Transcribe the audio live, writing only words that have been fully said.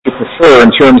prefer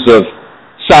in terms of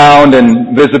sound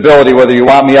and visibility, whether you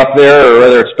want me up there or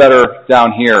whether it's better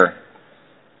down here.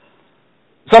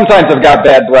 Sometimes I've got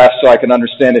bad breath, so I can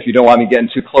understand if you don't want me getting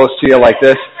too close to you like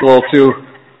this. It's a little too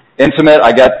intimate.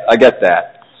 I get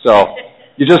that. So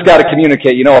you just got to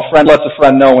communicate. You know, a friend lets a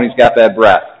friend know when he's got bad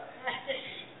breath.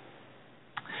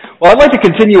 Well, I'd like to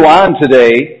continue on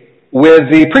today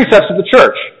with the precepts of the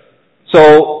church.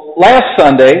 So last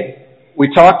Sunday,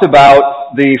 we talked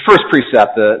about the first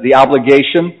precept, the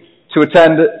obligation to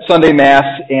attend Sunday Mass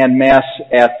and Mass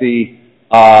at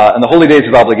on the holy days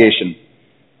of obligation.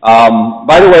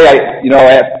 By the way,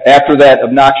 after that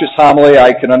obnoxious homily,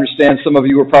 I can understand some of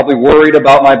you were probably worried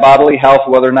about my bodily health,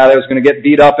 whether or not I was going to get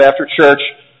beat up after church.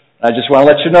 I just want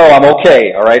to let you know I'm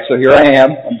okay, all right? So here I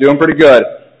am. I'm doing pretty good.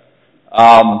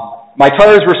 My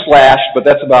tires were slashed, but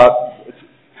it's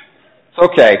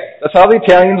okay. That's how the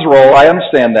Italians roll. I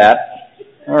understand that.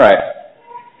 All right.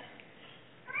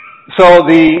 So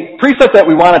the precept that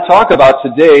we want to talk about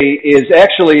today is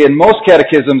actually, in most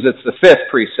catechisms, it's the fifth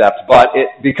precept, but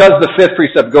because the fifth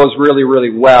precept goes really, really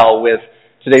well with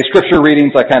today's scripture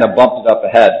readings, I kind of bumped it up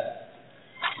ahead.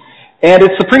 And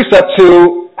it's the precept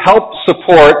to help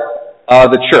support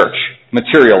the church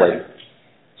materially.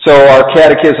 So our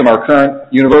catechism, our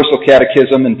current universal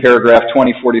catechism in paragraph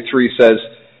 2043 says,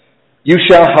 "You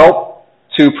shall help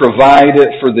to provide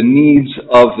for the needs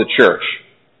of the church."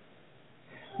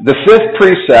 The fifth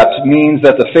precept means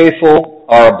that the faithful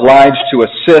are obliged to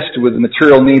assist with the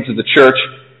material needs of the church,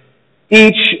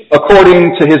 each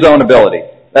according to his own ability.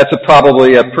 That's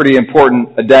probably a pretty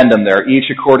important addendum there, each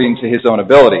according to his own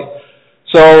ability.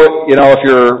 So, if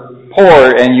you're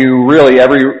poor and you really,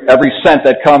 every cent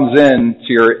that comes in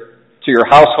to your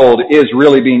household is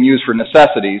really being used for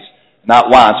necessities, not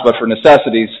wants, but for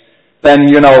necessities, then,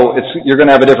 you're going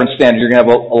to have a different standard. You're going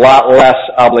to have a lot less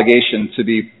obligation to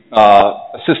be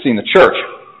assisting the church.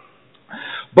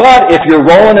 But if you're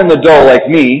rolling in the dough like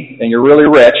me, and you're really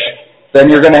rich, then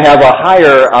you're going to have a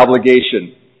higher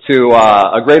obligation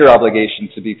a greater obligation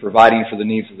to be providing for the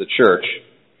needs of the church.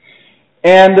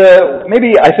 And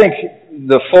maybe I think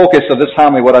the focus of this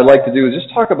homily, what I'd like to do is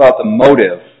just talk about the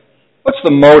motive. What's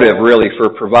the motive, really, for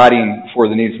providing for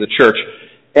the needs of the church?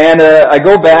 And I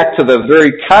go back to the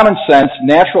very common sense,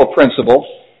 natural principle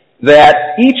that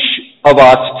each of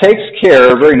us takes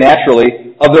care, very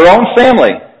naturally, of their own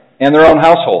family and their own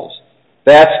households.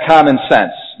 That's common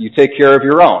sense. You take care of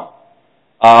your own.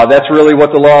 That's really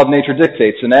what the law of nature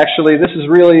dictates. And actually, this is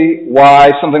really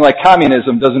why something like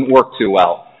communism doesn't work too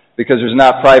well. Because there's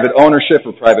not private ownership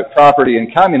or private property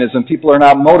in communism, people are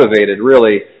not motivated,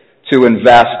 really, to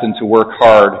invest and to work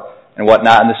hard and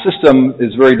whatnot. And the system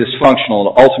is very dysfunctional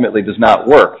and ultimately does not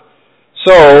work.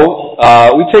 So,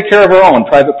 we take care of our own.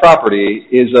 Private property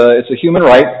it's a human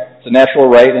right, it's a natural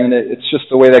right, and it's just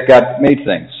the way that God made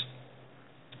things.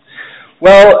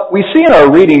 Well, we see in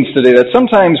our readings today that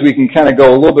sometimes we can kind of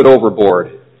go a little bit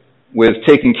overboard with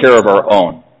taking care of our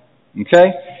own.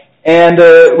 Okay? And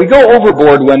we go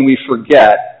overboard when we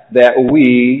forget that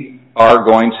we are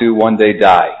going to one day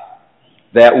die.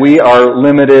 That we are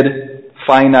limited,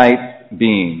 finite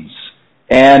beings.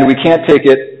 And we can't take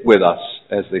it with us,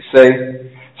 as they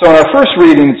say. So in our first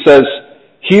reading it says,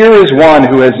 "Here is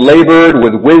one who has labored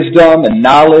with wisdom and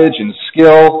knowledge and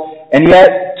skill, and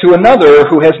yet to another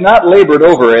who has not labored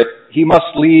over it, he must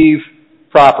leave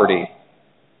property."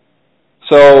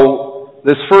 So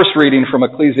this first reading from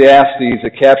Ecclesiastes,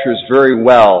 it captures very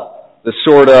well the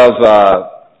sort of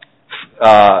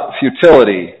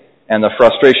futility and the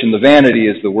frustration, the vanity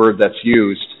is the word that's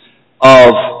used,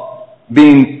 of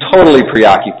being totally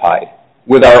preoccupied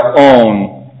with our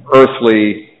own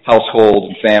earthly household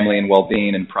and family and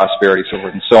well-being and prosperity, so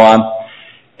forth and so on.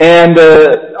 And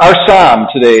our psalm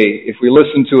today, if we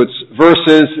listen to its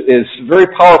verses, is a very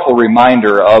powerful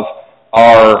reminder of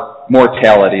our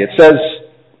mortality. It says,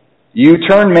 "You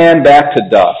turn man back to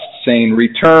dust, saying,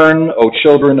 'Return, O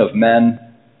children of men.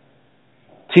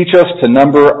 Teach us to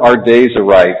number our days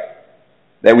aright,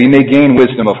 that we may gain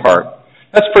wisdom of heart.'"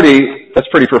 That's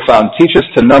pretty profound. Teach us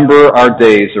to number our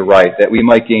days aright, that we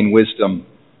might gain wisdom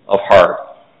of heart.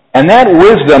 And that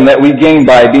wisdom that we gain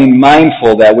by being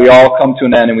mindful that we all come to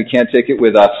an end and we can't take it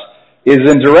with us is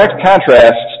in direct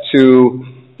contrast to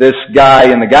this guy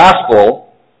in the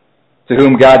gospel to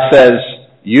whom God says,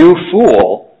 "You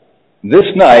fool,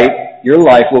 this night your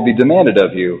life will be demanded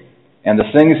of you, and the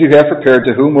things you have prepared,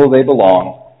 to whom will they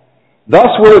belong?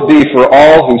 Thus will it be for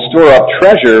all who store up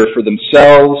treasure for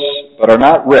themselves, but are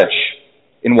not rich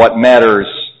in what matters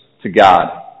to God."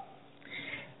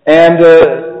 And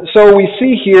so we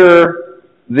see here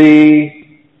the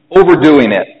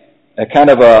overdoing it, a kind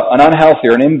of an unhealthy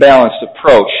or an imbalanced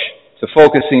approach to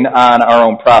focusing on our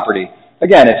own property.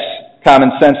 Again, it's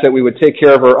common sense that we would take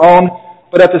care of our own,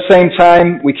 but at the same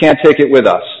time, we can't take it with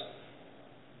us.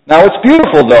 Now, what's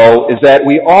beautiful, though, is that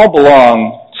we all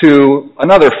belong to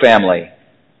another family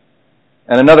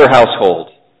and another household.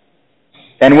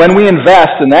 And when we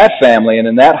invest in that family and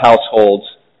in that household,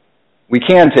 we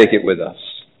can take it with us.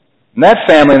 And that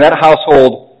family and that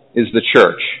household is the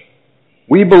church.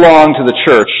 We belong to the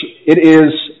church. It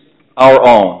is our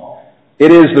own.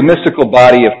 It is the mystical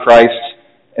body of Christ,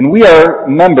 and we are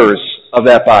members of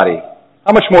that body.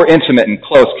 How much more intimate and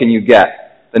close can you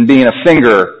get than being a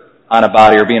finger on a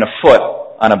body or being a foot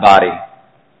on a body?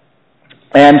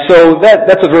 And so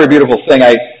that's a very beautiful thing.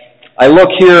 I look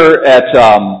here at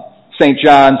St.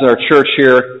 John's, our church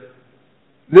here.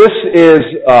 This is,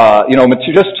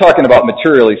 just talking about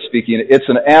materially speaking, it's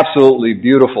an absolutely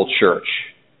beautiful church.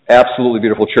 Absolutely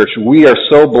beautiful church. We are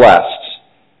so blessed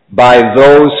by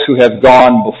those who have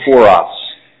gone before us.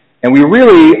 And we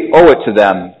really owe it to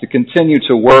them to continue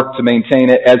to work to maintain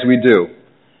it as we do.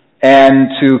 And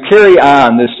to carry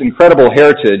on this incredible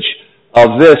heritage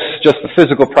of this, just the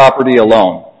physical property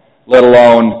alone, let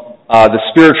alone the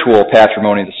spiritual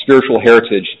patrimony, the spiritual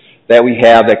heritage that we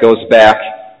have that goes back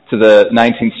to the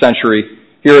 19th century.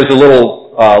 Here is a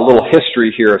little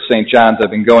history here of St. John's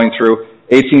I've been going through,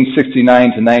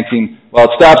 1869 to it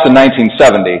stops in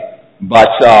 1970, but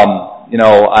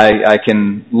I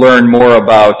can learn more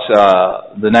about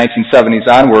the 1970s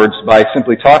onwards by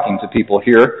simply talking to people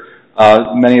here,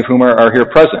 many of whom are here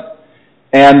present.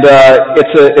 And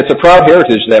it's a proud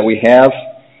heritage that we have,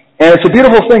 and it's a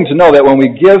beautiful thing to know that when we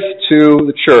give to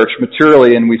the church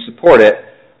materially and we support it,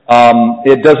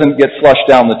 it doesn't get flushed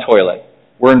down the toilet.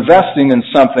 We're investing in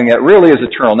something that really is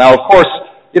eternal. Now, of course,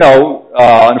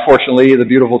 unfortunately, the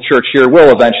beautiful church here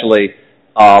will eventually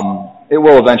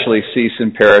cease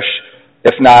and perish.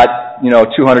 If not,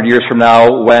 200 years from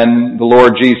now, when the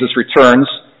Lord Jesus returns,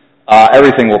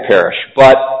 everything will perish.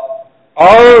 But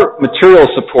our material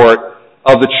support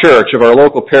of the church, of our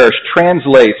local parish,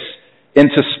 translates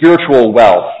into spiritual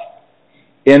wealth,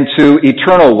 into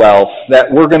eternal wealth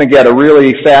that we're going to get a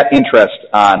really fat interest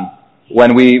on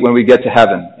when we get to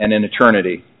heaven and in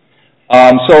eternity.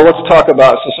 So let's talk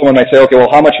about, so someone might say, okay, well,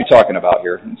 how much are you talking about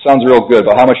here? It sounds real good,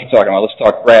 but how much are you talking about? Let's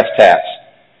talk brass tacks.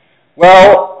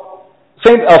 Well,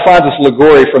 St. Alphonsus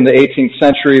Liguori from the 18th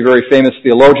century, very famous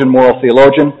theologian, moral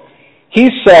theologian, he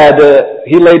said,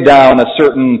 he laid down a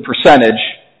certain percentage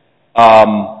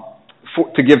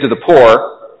to give to the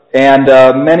poor, and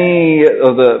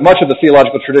much of the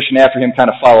theological tradition after him kind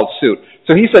of followed suit.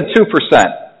 So he said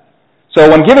 2%. So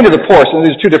when giving to the poor, so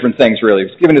there's two different things really.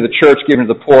 It's giving to the church, giving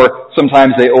to the poor.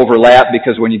 Sometimes they overlap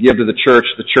because when you give to the church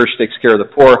takes care of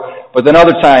the poor. But then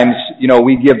other times,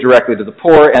 we give directly to the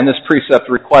poor, and this precept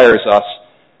requires us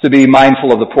to be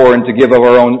mindful of the poor and to give of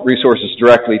our own resources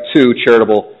directly to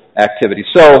charitable activities.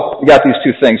 So we got these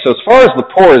two things. So as far as the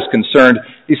poor is concerned,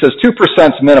 he says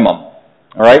 2% minimum.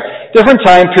 All right? Different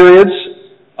time periods,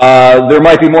 there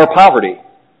might be more poverty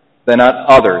than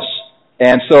others.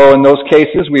 And so in those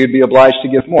cases, we would be obliged to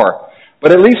give more.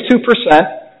 But at least 2%,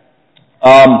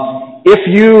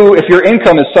 if your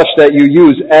income is such that you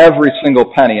use every single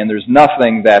penny and there's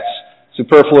nothing that's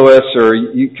superfluous or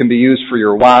you can be used for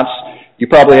your wants, you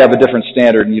probably have a different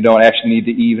standard and you don't actually need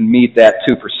to even meet that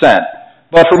 2%.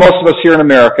 But for most of us here in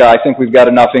America, I think we've got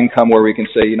enough income where we can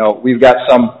say, we've got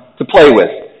some to play with.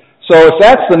 So if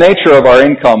that's the nature of our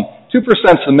income, 2%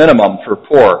 is the minimum for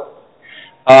poor.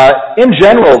 In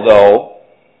general, though,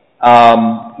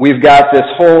 we've got this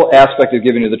whole aspect of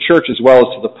giving to the church as well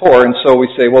as to the poor, and so we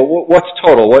say, well, what's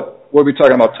total? What are we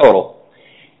talking about total?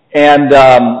 And,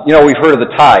 we've heard of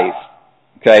the tithe,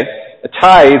 okay? A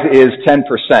tithe is 10%.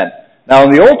 Now,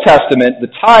 in the Old Testament, the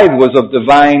tithe was of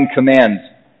divine command.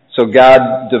 So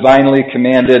God divinely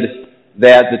commanded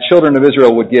that the children of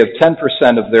Israel would give 10%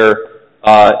 of their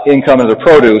income and their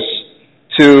produce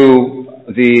to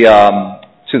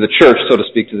the church, so to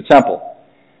speak, to the temple.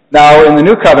 Now, in the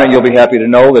New Covenant, you'll be happy to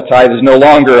know the tithe is no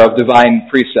longer of divine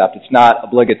precept. It's not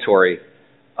obligatory.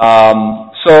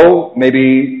 So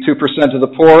maybe 2% to the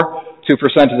poor, 2%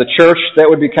 to the church, that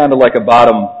would be kind of like a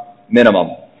bottom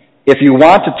minimum. If you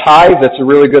want to tithe, that's a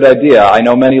really good idea. I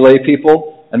know many lay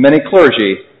people and many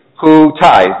clergy who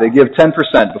tithe. They give 10%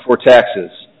 before taxes.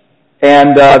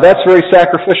 And that's very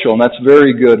sacrificial, and that's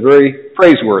very good, very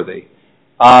praiseworthy.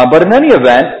 But in any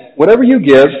event, whatever you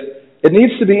give, it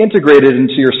needs to be integrated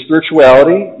into your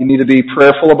spirituality. You need to be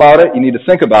prayerful about it. You need to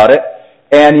think about it.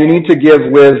 And you need to give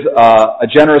with a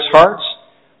generous heart,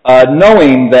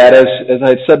 knowing that, as I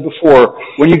had said before,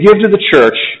 when you give to the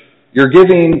church, you're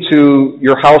giving to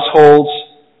your households,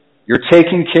 you're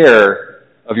taking care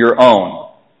of your own.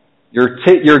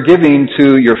 You're giving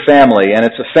to your family, and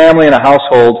it's a family and a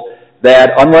household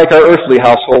that, unlike our earthly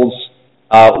households,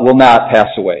 will not pass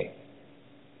away.